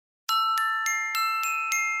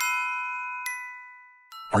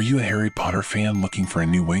Are you a Harry Potter fan looking for a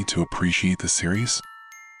new way to appreciate the series?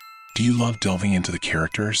 Do you love delving into the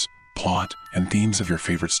characters, plot, and themes of your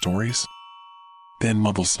favorite stories? Then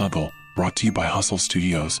Muggle Snuggle, brought to you by Hustle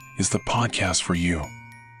Studios, is the podcast for you.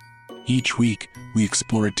 Each week, we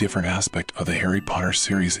explore a different aspect of the Harry Potter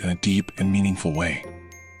series in a deep and meaningful way.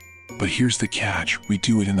 But here's the catch, we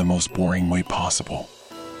do it in the most boring way possible.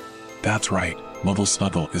 That's right, Muggle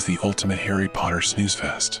Snuggle is the ultimate Harry Potter snooze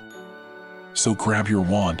fest. So grab your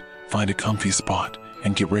wand, find a comfy spot,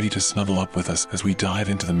 and get ready to snuggle up with us as we dive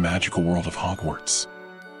into the magical world of Hogwarts.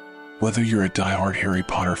 Whether you're a diehard Harry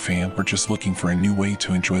Potter fan or just looking for a new way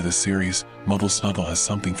to enjoy the series, Muggle Snuggle has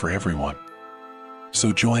something for everyone.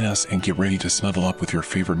 So join us and get ready to snuggle up with your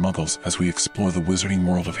favorite Muggles as we explore the wizarding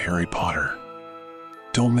world of Harry Potter.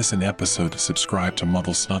 Don't miss an episode. Subscribe to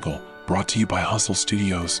Muggle Snuggle, brought to you by Hustle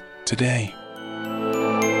Studios, today.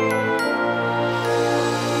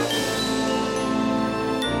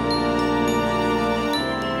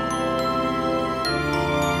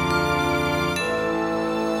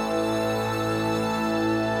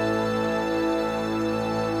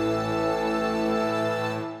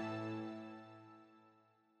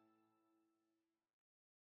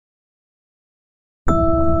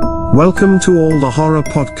 Welcome to All the Horror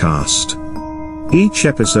Podcast. Each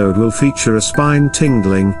episode will feature a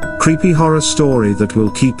spine-tingling, creepy horror story that will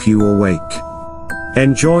keep you awake.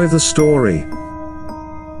 Enjoy the story.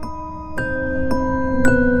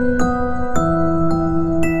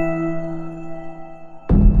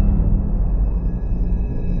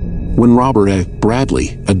 When Robert A.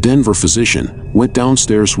 Bradley, a Denver physician, went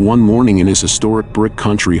downstairs one morning in his historic brick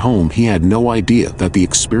country home, he had no idea that the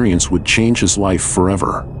experience would change his life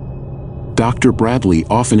forever. Dr. Bradley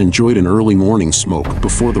often enjoyed an early morning smoke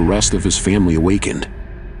before the rest of his family awakened.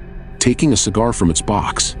 Taking a cigar from its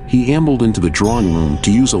box, he ambled into the drawing room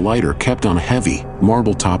to use a lighter kept on a heavy,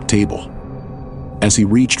 marble-top table. As he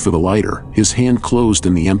reached for the lighter, his hand closed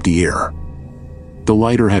in the empty air. The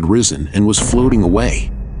lighter had risen and was floating away.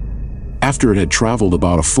 After it had traveled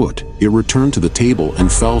about a foot, it returned to the table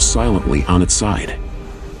and fell silently on its side.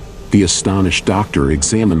 The astonished doctor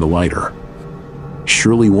examined the lighter.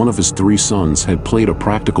 Surely one of his 3 sons had played a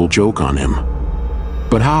practical joke on him.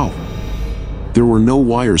 But how? There were no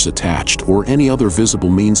wires attached or any other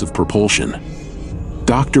visible means of propulsion.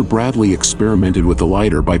 Dr. Bradley experimented with the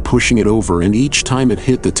lighter by pushing it over, and each time it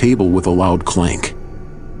hit the table with a loud clank.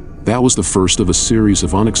 That was the first of a series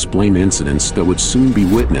of unexplained incidents that would soon be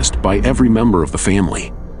witnessed by every member of the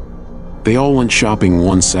family. They all went shopping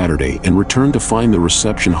one Saturday and returned to find the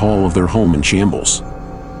reception hall of their home in shambles.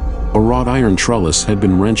 A wrought iron trellis had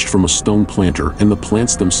been wrenched from a stone planter, and the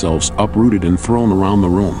plants themselves uprooted and thrown around the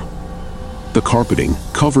room. The carpeting,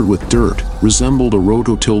 covered with dirt, resembled a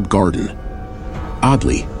rototilled garden.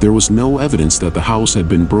 Oddly, there was no evidence that the house had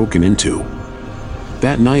been broken into.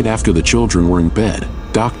 That night, after the children were in bed,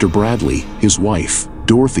 Dr. Bradley, his wife,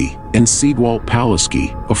 Dorothy, and Seedwalt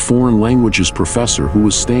Palaski, a foreign languages professor who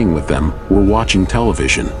was staying with them, were watching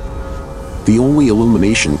television. The only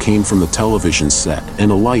illumination came from the television set and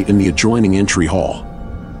a light in the adjoining entry hall.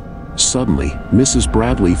 Suddenly, Mrs.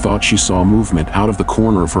 Bradley thought she saw movement out of the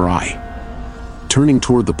corner of her eye. Turning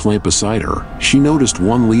toward the plant beside her, she noticed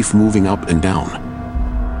one leaf moving up and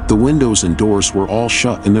down. The windows and doors were all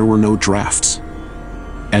shut and there were no drafts.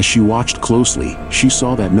 As she watched closely, she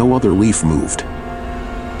saw that no other leaf moved.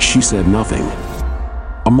 She said nothing.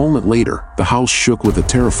 A moment later, the house shook with a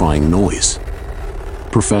terrifying noise.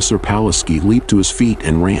 Professor Palaski leaped to his feet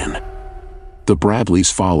and ran. The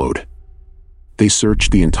Bradleys followed. They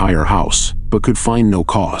searched the entire house, but could find no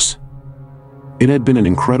cause. It had been an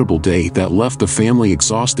incredible day that left the family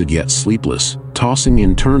exhausted yet sleepless, tossing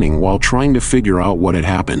and turning while trying to figure out what had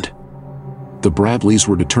happened. The Bradleys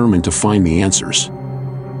were determined to find the answers.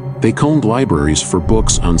 They combed libraries for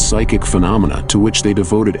books on psychic phenomena, to which they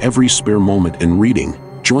devoted every spare moment in reading,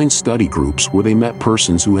 joined study groups where they met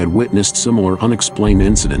persons who had witnessed similar unexplained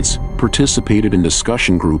incidents, participated in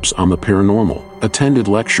discussion groups on the paranormal, attended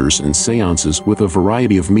lectures and seances with a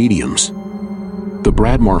variety of mediums. The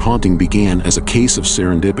Bradmar haunting began as a case of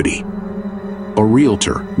serendipity. A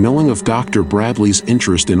realtor, knowing of Dr. Bradley's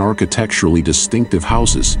interest in architecturally distinctive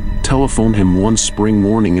houses, telephoned him one spring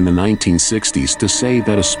morning in the 1960s to say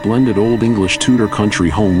that a splendid old English Tudor country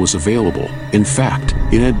home was available. In fact,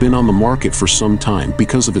 it had been on the market for some time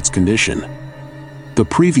because of its condition. The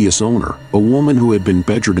previous owner, a woman who had been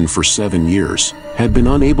bedridden for 7 years, had been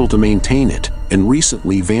unable to maintain it, and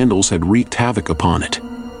recently vandals had wreaked havoc upon it.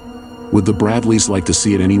 Would the Bradleys like to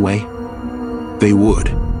see it anyway? They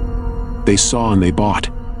would. They saw and they bought.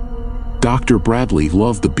 Dr. Bradley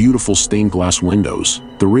loved the beautiful stained glass windows,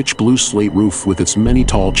 the rich blue slate roof with its many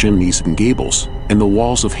tall chimneys and gables, and the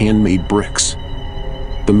walls of handmade bricks.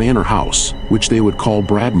 The manor house, which they would call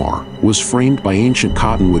Bradmar, was framed by ancient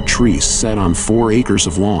cottonwood trees set on 4 acres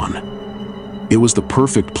of lawn. It was the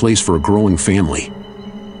perfect place for a growing family.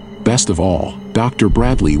 Best of all, Dr.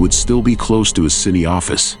 Bradley would still be close to his city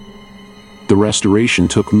office. The restoration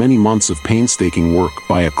took many months of painstaking work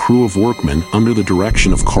by a crew of workmen under the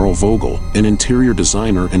direction of Carl Vogel, an interior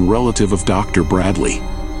designer and relative of Dr. Bradley.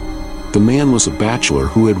 The man was a bachelor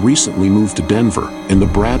who had recently moved to Denver, and the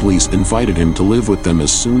Bradleys invited him to live with them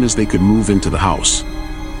as soon as they could move into the house.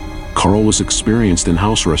 Carl was experienced in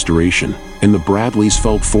house restoration, and the Bradleys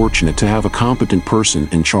felt fortunate to have a competent person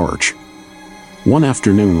in charge. One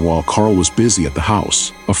afternoon while Carl was busy at the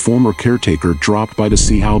house, a former caretaker dropped by to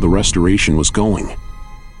see how the restoration was going.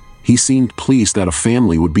 He seemed pleased that a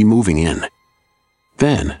family would be moving in.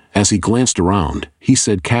 Then, as he glanced around, he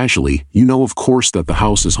said casually, "You know of course that the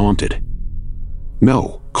house is haunted."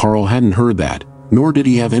 No, Carl hadn't heard that, nor did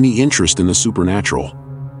he have any interest in the supernatural.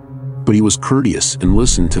 But he was courteous and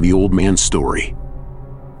listened to the old man's story.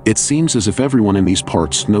 "It seems as if everyone in these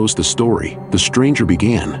parts knows the story," the stranger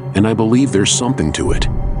began, "and I believe there's something to it.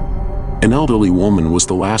 An elderly woman was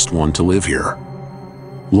the last one to live here.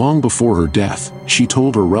 Long before her death, she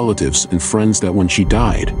told her relatives and friends that when she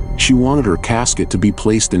died, she wanted her casket to be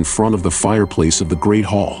placed in front of the fireplace of the Great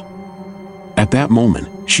Hall. At that moment,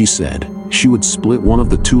 she said, she would split one of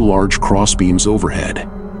the 2 large crossbeams overhead.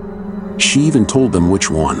 She even told them which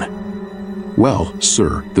one. Well,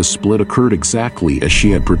 sir, the split occurred exactly as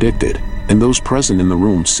she had predicted, and those present in the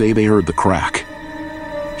room say they heard the crack."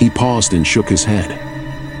 He paused and shook his head.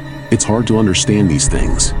 "It's hard to understand these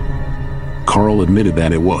things." Carl admitted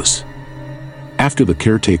that it was. After the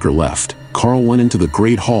caretaker left, Carl went into the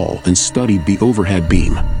Great Hall and studied the overhead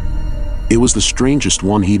beam. It was the strangest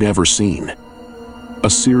one he'd ever seen. A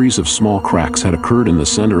series of small cracks had occurred in the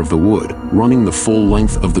center of the wood, running the full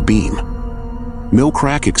length of the beam. No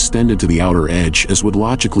crack extended to the outer edge as would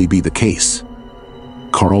logically be the case.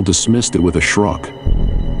 Carl dismissed it with a shrug.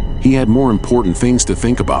 He had more important things to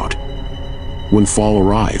think about. When fall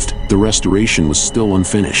arrived, the restoration was still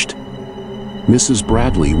unfinished. Mrs.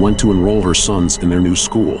 Bradley went to enroll her sons in their new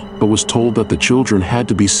school, but was told that the children had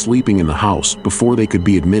to be sleeping in the house before they could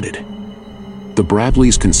be admitted. The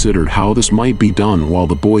Bradleys considered how this might be done while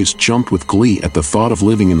the boys jumped with glee at the thought of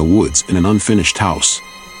living in the woods in an unfinished house.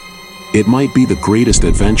 It might be the greatest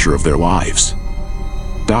adventure of their lives.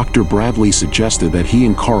 Dr. Bradley suggested that he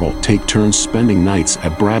and Carl take turns spending nights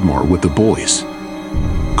at Bradmar with the boys.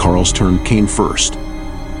 Carl's turn came first.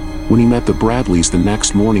 When he met the Bradleys the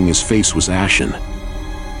next morning, his face was ashen.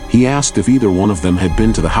 He asked if either one of them had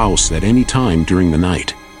been to the house at any time during the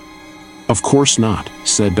night. "Of course not,"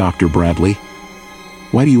 said Dr. Bradley.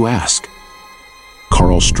 "Why do you ask?"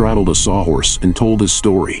 Carl straddled a sawhorse and told his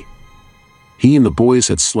story. He and the boys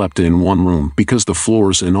had slept in one room because the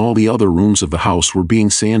floors in all the other rooms of the house were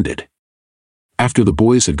being sanded. After the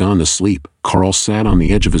boys had gone to sleep, Carl sat on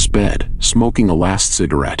the edge of his bed, smoking a last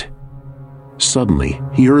cigarette. Suddenly,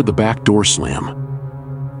 he heard the back door slam.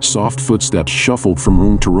 Soft footsteps shuffled from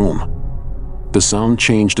room to room. The sound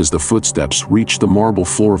changed as the footsteps reached the marble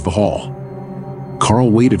floor of the hall.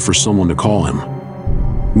 Carl waited for someone to call him.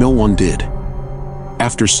 No one did.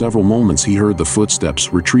 After several moments, he heard the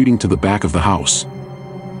footsteps retreating to the back of the house.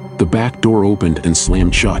 The back door opened and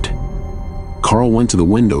slammed shut. Carl went to the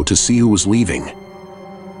window to see who was leaving.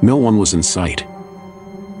 No one was in sight.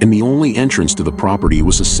 And the only entrance to the property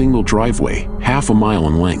was a single driveway, half a mile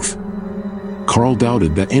in length. Carl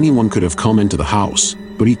doubted that anyone could have come into the house,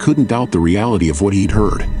 but he couldn't doubt the reality of what he'd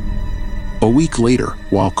heard. A week later,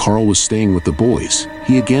 while Carl was staying with the boys,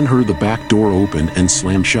 he again heard the back door open and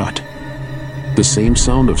slam shut. The same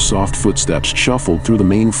sound of soft footsteps shuffled through the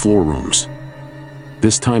main floor rooms.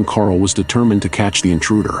 This time Carl was determined to catch the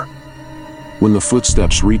intruder. When the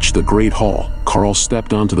footsteps reached the Great Hall, Carl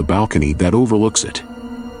stepped onto the balcony that overlooks it.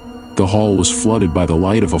 The hall was flooded by the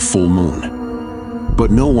light of a full moon.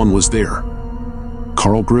 But no one was there.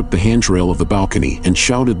 Carl gripped the handrail of the balcony and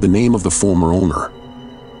shouted the name of the former owner.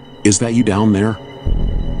 "Is that you down there?"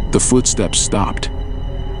 The footsteps stopped.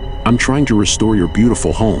 "I'm trying to restore your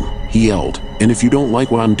beautiful home," he yelled, "and if you don't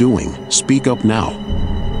like what I'm doing, speak up now."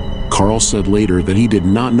 Carl said later that he did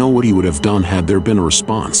not know what he would have done had there been a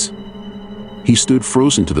response. He stood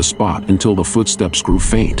frozen to the spot until the footsteps grew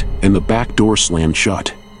faint and the back door slammed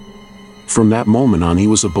shut. From that moment on, he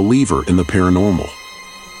was a believer in the paranormal.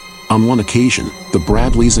 On one occasion, the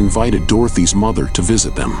Bradleys invited Dorothy's mother to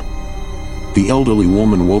visit them. The elderly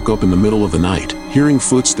woman woke up in the middle of the night, hearing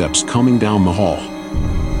footsteps coming down the hall.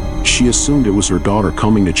 She assumed it was her daughter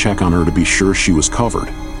coming to check on her to be sure she was covered.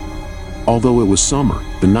 Although it was summer,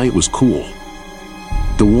 the night was cool.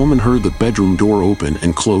 The woman heard the bedroom door open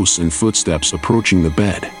and close and footsteps approaching the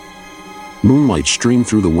bed. Moonlight streamed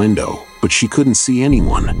through the window, but she couldn't see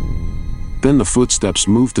anyone. Then the footsteps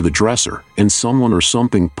moved to the dresser, and someone or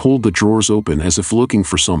something pulled the drawers open as if looking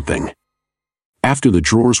for something. After the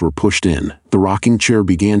drawers were pushed in, the rocking chair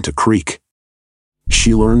began to creak.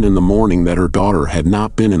 She learned in the morning that her daughter had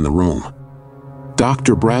not been in the room.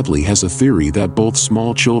 Dr. Bradley has a theory that both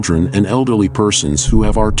small children and elderly persons who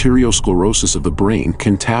have arteriosclerosis of the brain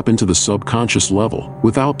can tap into the subconscious level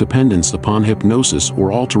without dependence upon hypnosis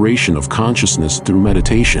or alteration of consciousness through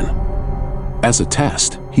meditation. As a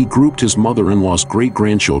test, he grouped his mother-in-law's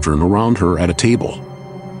great-grandchildren around her at a table.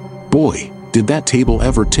 "Boy, did that table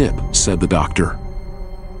ever tip," said the doctor.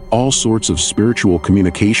 All sorts of spiritual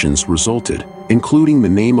communications resulted, including the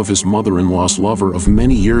name of his mother-in-law's lover of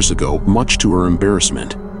many years ago, much to her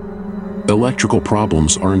embarrassment. Electrical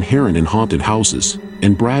problems are inherent in haunted houses,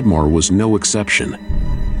 and Bradmore was no exception.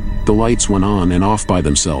 The lights went on and off by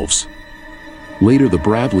themselves. Later, the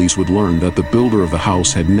Bradleys would learn that the builder of the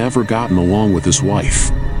house had never gotten along with his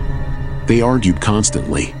wife. They argued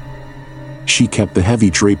constantly. She kept the heavy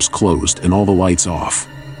drapes closed and all the lights off.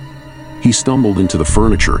 He stumbled into the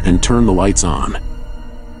furniture and turned the lights on.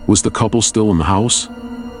 Was the couple still in the house?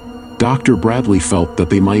 Dr. Bradley felt that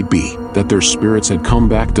they might be, that their spirits had come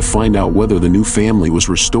back to find out whether the new family was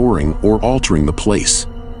restoring or altering the place.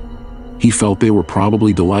 He felt they were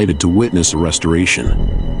probably delighted to witness a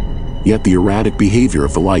restoration. Yet the erratic behavior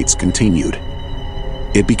of the lights continued.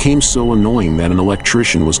 It became so annoying that an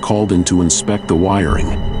electrician was called in to inspect the wiring.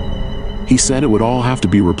 He said it would all have to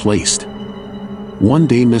be replaced. One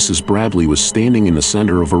day Mrs. Bradley was standing in the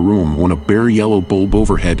center of her room when a bare yellow bulb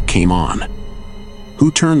overhead came on.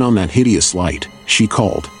 "Who turned on that hideous light?" she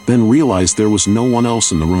called, then realized there was no one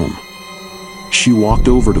else in the room. She walked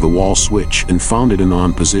over to the wall switch and found it in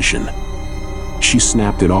on position. She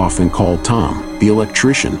snapped it off and called Tom, the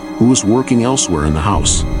electrician, who was working elsewhere in the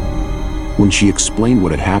house. When she explained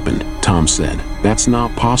what had happened, Tom said, "That's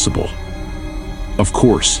not possible." "Of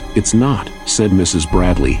course, it's not," said Mrs.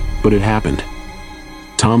 Bradley, "but it happened."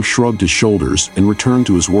 Tom shrugged his shoulders and returned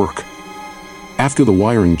to his work. After the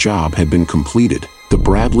wiring job had been completed, the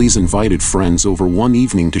Bradleys invited friends over one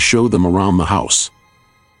evening to show them around the house.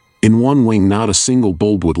 In one wing, not a single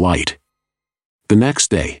bulb would light. The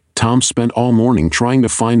next day, Tom spent all morning trying to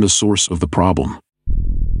find the source of the problem.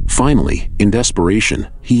 Finally, in desperation,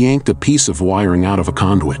 he yanked a piece of wiring out of a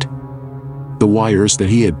conduit. The wires that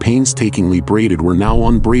he had painstakingly braided were now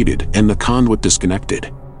unbraided and the conduit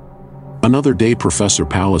disconnected. Another day, Professor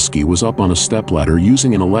Palaski was up on a stepladder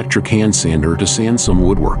using an electric hand sander to sand some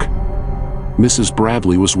woodwork. Mrs.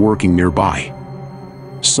 Bradley was working nearby.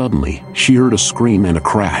 Suddenly, she heard a scream and a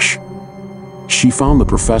crash. She found the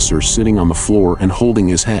professor sitting on the floor and holding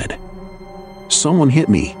his head. "Someone hit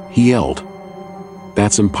me," he yelled.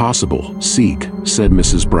 "That's impossible, Sieg," said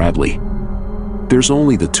Mrs. Bradley. "There's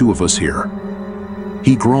only the two of us here."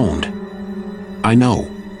 He groaned. "I know.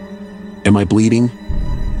 Am I bleeding?"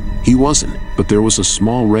 He wasn't, but there was a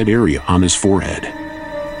small red area on his forehead.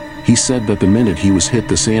 He said that the minute he was hit,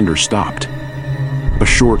 the sander stopped. A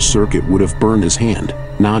short circuit would have burned his hand,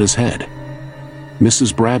 not his head.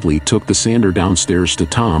 Mrs. Bradley took the sander downstairs to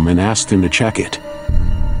Tom and asked him to check it.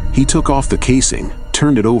 He took off the casing,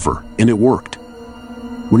 turned it over, and it worked.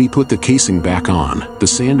 When he put the casing back on, the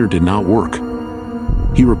sander did not work.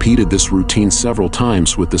 He repeated this routine several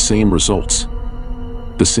times with the same results.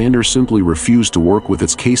 The sander simply refused to work with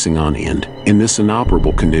its casing on, and, in this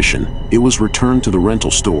inoperable condition, it was returned to the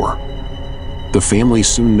rental store. The family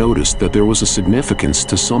soon noticed that there was a significance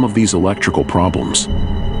to some of these electrical problems.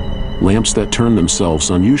 Lamps that turned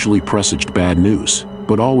themselves on usually presaged bad news,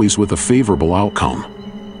 but always with a favorable outcome.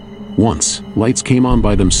 Once, lights came on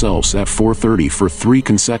by themselves at 4:30 for 3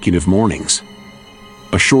 consecutive mornings.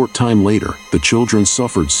 A short time later, the children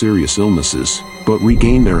suffered serious illnesses, but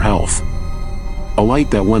regained their health. A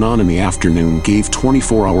light that went on in the afternoon gave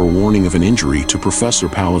 24-hour warning of an injury to Professor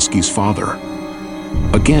Palaski's father.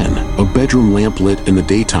 Again, a bedroom lamp lit in the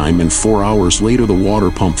daytime, and 4 hours later the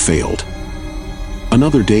water pump failed.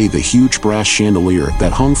 Another day, the huge brass chandelier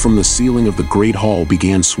that hung from the ceiling of the Great Hall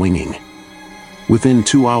began swinging. Within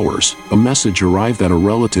 2 hours, a message arrived that a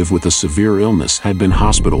relative with a severe illness had been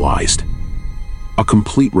hospitalized. A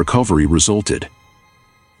complete recovery resulted.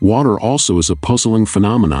 Water also is a puzzling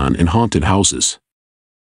phenomenon in haunted houses.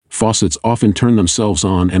 Faucets often turn themselves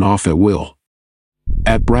on and off at will.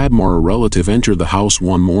 At Bradmore, a relative entered the house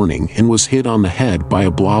one morning and was hit on the head by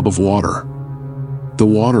a blob of water. The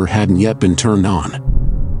water hadn't yet been turned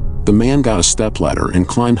on. The man got a stepladder and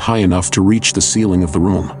climbed high enough to reach the ceiling of the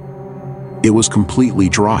room. It was completely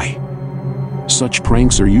dry. Such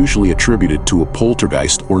pranks are usually attributed to a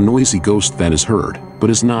poltergeist or noisy ghost that is heard, but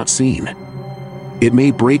is not seen. It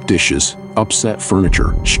may break dishes, upset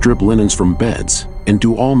furniture, strip linens from beds, and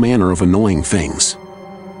do all manner of annoying things.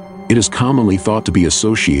 It is commonly thought to be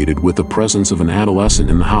associated with the presence of an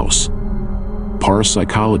adolescent in the house.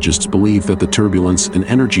 Parapsychologists believe that the turbulence and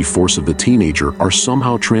energy force of the teenager are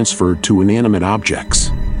somehow transferred to inanimate objects.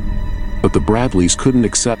 But the Bradleys couldn't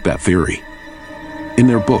accept that theory. In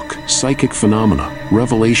their book, Psychic Phenomena,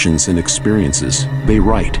 Revelations and Experiences, they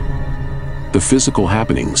write, "The physical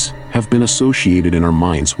happenings have been associated in our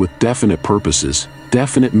minds with definite purposes,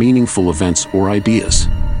 definite meaningful events or ideas.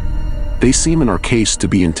 They seem in our case to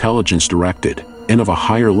be intelligence-directed, and of a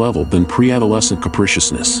higher level than pre-adolescent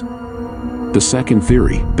capriciousness." The second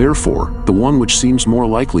theory, therefore, the one which seems more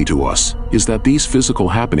likely to us, is that these physical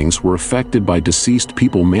happenings were affected by deceased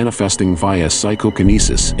people manifesting via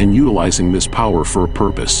psychokinesis and utilizing this power for a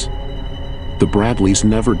purpose. The Bradleys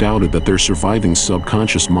never doubted that their surviving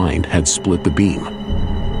subconscious mind had split the beam.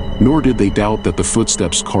 Nor did they doubt that the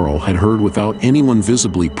footsteps Carl had heard without anyone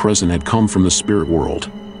visibly present had come from the spirit world.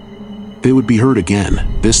 They would be heard again,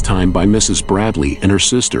 this time by Mrs. Bradley and her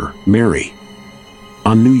sister, Mary.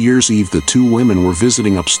 On New Year's Eve, the two women were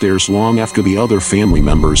visiting upstairs long after the other family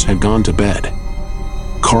members had gone to bed.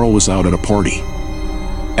 Carl was out at a party.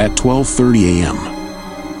 At 12:30 a.m.,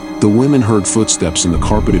 the women heard footsteps in the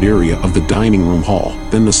carpeted area of the dining room hall,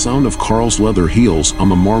 then the sound of Carl's leather heels on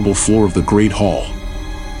the marble floor of the great hall.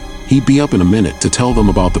 He'd be up in a minute to tell them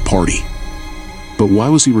about the party. But why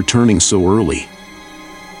was he returning so early?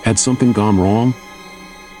 Had something gone wrong?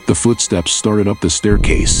 The footsteps started up the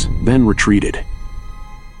staircase, then retreated.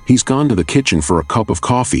 "He's gone to the kitchen for a cup of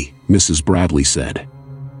coffee," Mrs. Bradley said.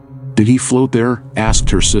 "Did he float there?" asked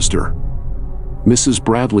her sister. Mrs.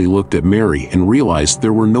 Bradley looked at Mary and realized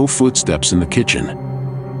there were no footsteps in the kitchen,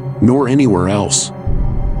 nor anywhere else.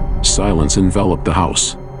 Silence enveloped the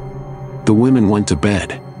house. The women went to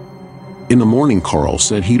bed. In the morning, Carl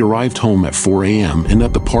said he'd arrived home at 4 a.m. and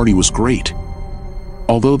that the party was great.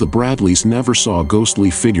 Although the Bradleys never saw a ghostly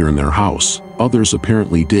figure in their house, others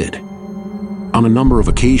apparently did. On a number of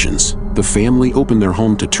occasions, the family opened their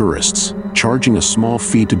home to tourists, charging a small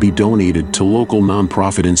fee to be donated to local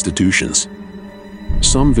nonprofit institutions.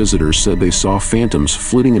 Some visitors said they saw phantoms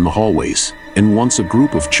flitting in the hallways, and once a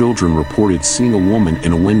group of children reported seeing a woman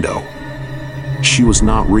in a window. She was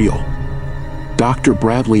not real. Dr.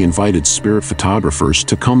 Bradley invited spirit photographers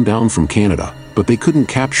to come down from Canada, but they couldn't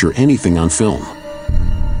capture anything on film.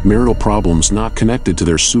 Marital problems not connected to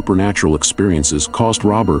their supernatural experiences caused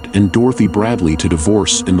Robert and Dorothy Bradley to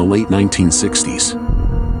divorce in the late 1960s.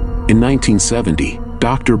 In 1970,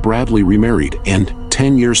 Dr. Bradley remarried and,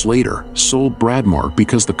 10 years later, sold Bradmark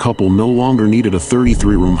because the couple no longer needed a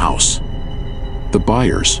 33-room house. The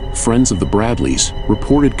buyers, friends of the Bradleys,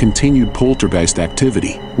 reported continued poltergeist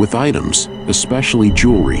activity, with items, especially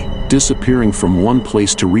jewelry, disappearing from one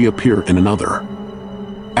place to reappear in another.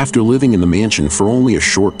 After living in the mansion for only a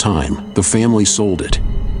short time, the family sold it.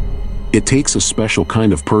 It takes a special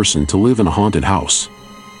kind of person to live in a haunted house,